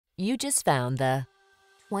You just found the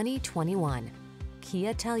 2021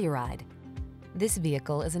 Kia Telluride. This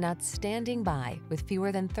vehicle is an outstanding buy with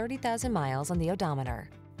fewer than 30,000 miles on the odometer.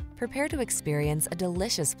 Prepare to experience a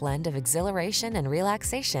delicious blend of exhilaration and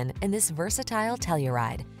relaxation in this versatile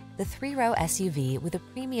Telluride, the 3-row SUV with a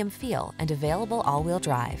premium feel and available all-wheel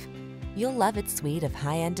drive. You'll love its suite of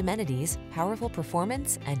high-end amenities, powerful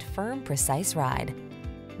performance, and firm, precise ride.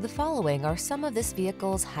 The following are some of this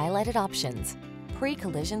vehicle's highlighted options: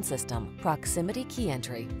 pre-collision system, proximity key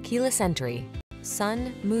entry, keyless entry,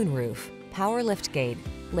 sun, moonroof, power liftgate,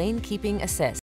 lane keeping assist,